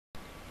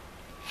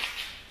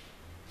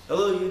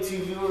Hello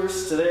YouTube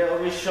viewers, today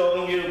I'll be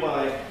showing you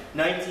my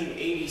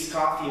 1980s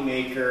coffee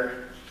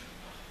maker.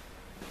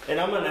 And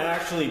I'm going to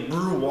actually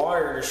brew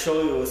water to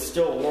show you it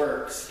still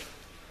works.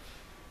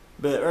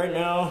 But right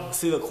now,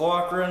 see the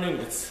clock running?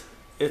 It's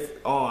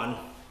on.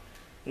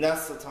 And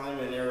that's the time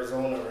in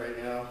Arizona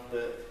right now.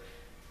 But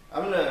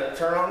I'm going to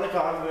turn on the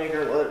coffee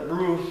maker and let it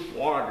brew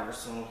water.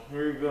 So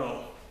here you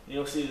go.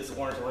 You'll see this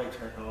orange light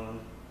turn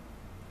on.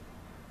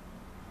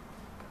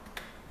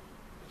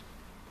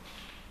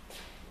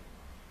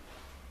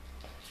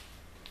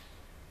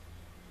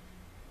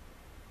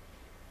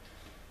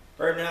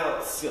 Right now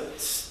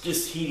it's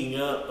just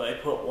heating up. I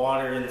put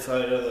water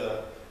inside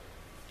of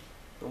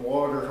the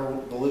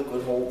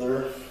liquid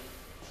holder.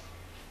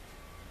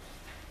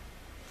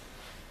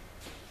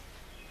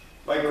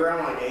 My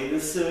grandma gave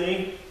this to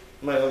me,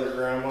 my other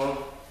grandma.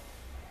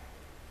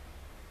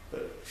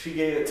 But she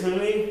gave it to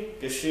me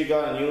because she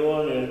got a new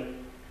one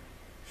and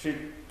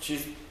she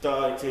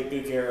thought I'd take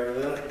good care of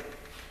it.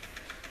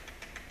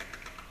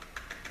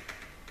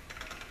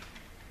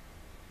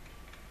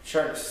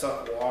 Trying to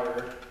suck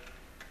water.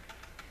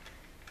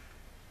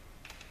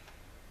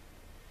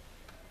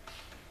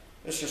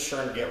 It's just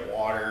trying to get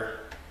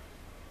water.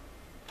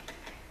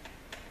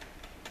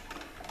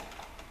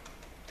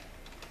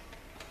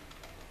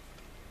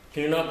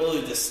 Can you not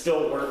believe this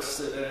still works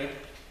today?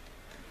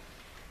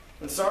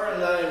 I'm starting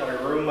that in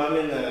my room. I'm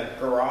in the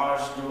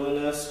garage doing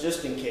this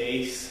just in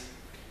case.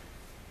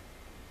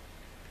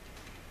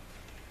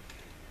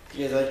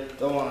 Because I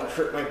don't want to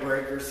trip my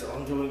breaker, so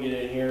I'm doing it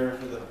in here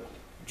for the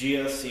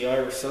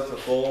GSCI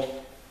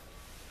receptacle.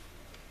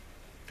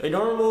 I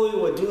normally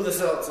would do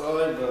this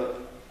outside, but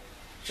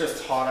it's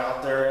just hot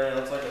out there and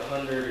it's like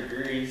 100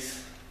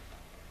 degrees.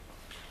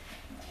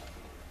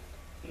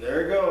 And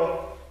there you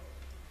go.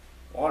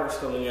 Water's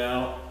coming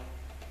out.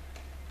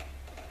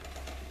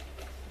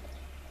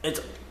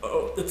 It's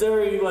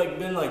already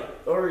been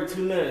already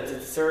 2 minutes.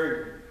 It's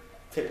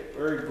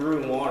already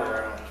brewing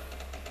water out.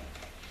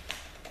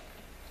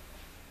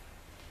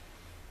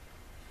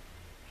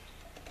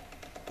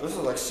 This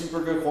is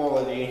super good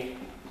quality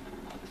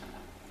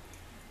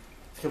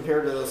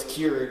compared to those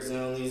Keurigs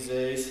now these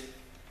days.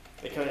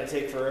 They kind of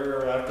take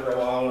forever after a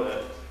while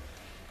to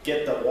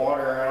get the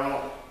water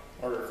out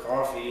or the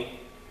coffee.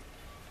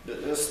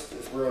 But this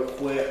is real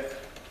quick.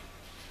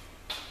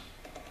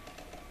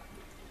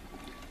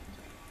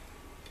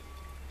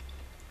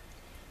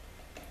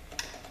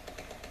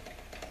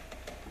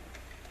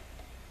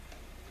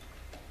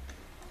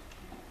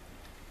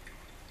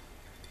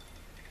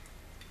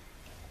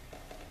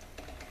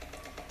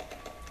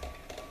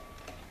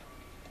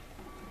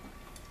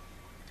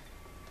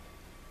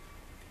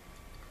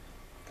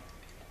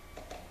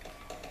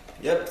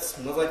 Yep, it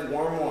smells like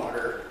warm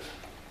water.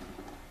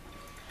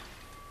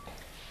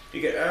 You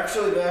could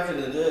actually, back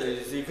in the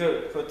days, you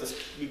could put this,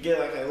 you get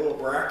a little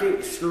bracket,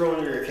 you screw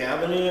under your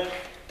cabinet,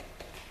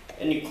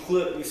 and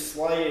you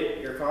slide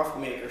your coffee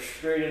maker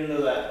straight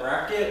into that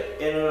bracket,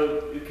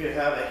 and you could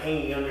have it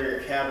hanging under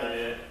your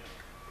cabinet.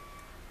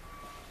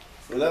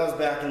 So that was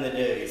back in the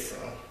day, so.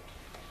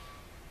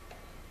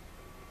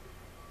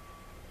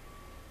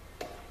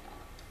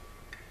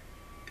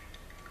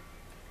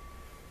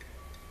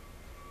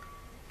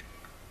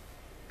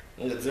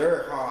 And it's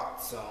very hot,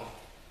 so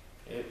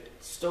it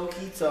still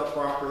heats up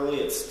properly.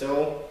 It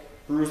still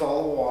brews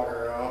all the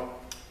water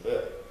out.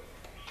 But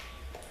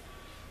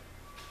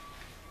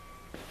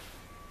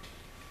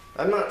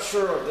I'm not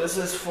sure what this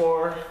is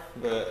for,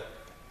 but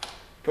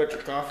put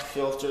your coffee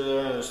filter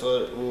there and just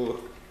let it ooh.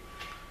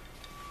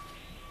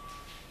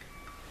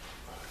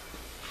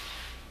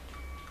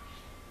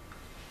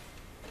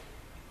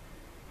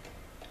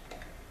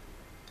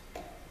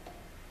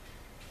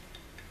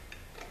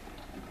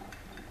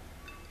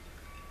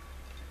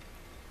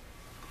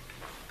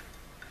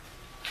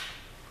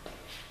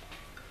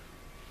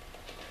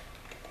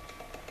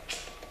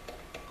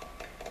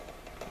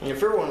 If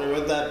you're wondering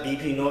what that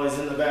beeping noise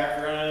in the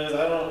background is,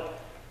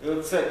 it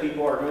looks like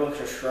people are doing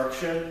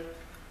construction.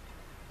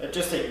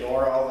 Just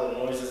ignore all the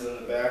noises in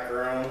the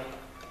background.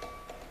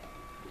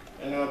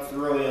 I know it's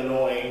really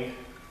annoying.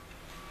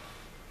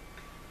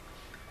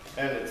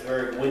 And it's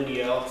very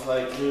windy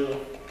outside too.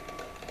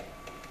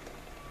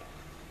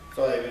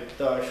 So I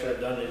thought I should have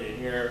done it in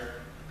here.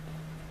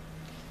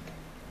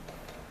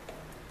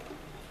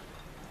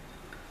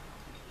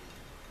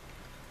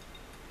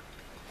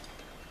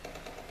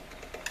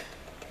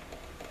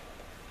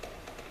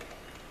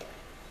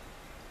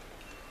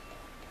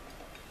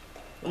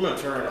 I'm going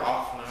to turn it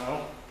off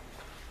now.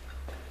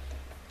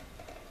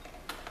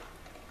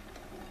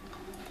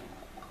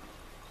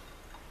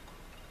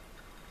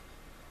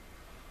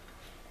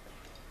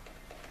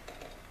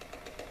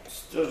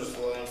 Still just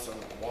letting some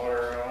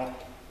water out.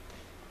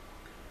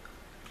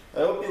 I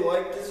hope you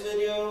liked this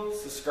video.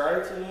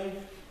 Subscribe to me.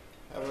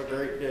 Have a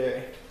great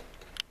day.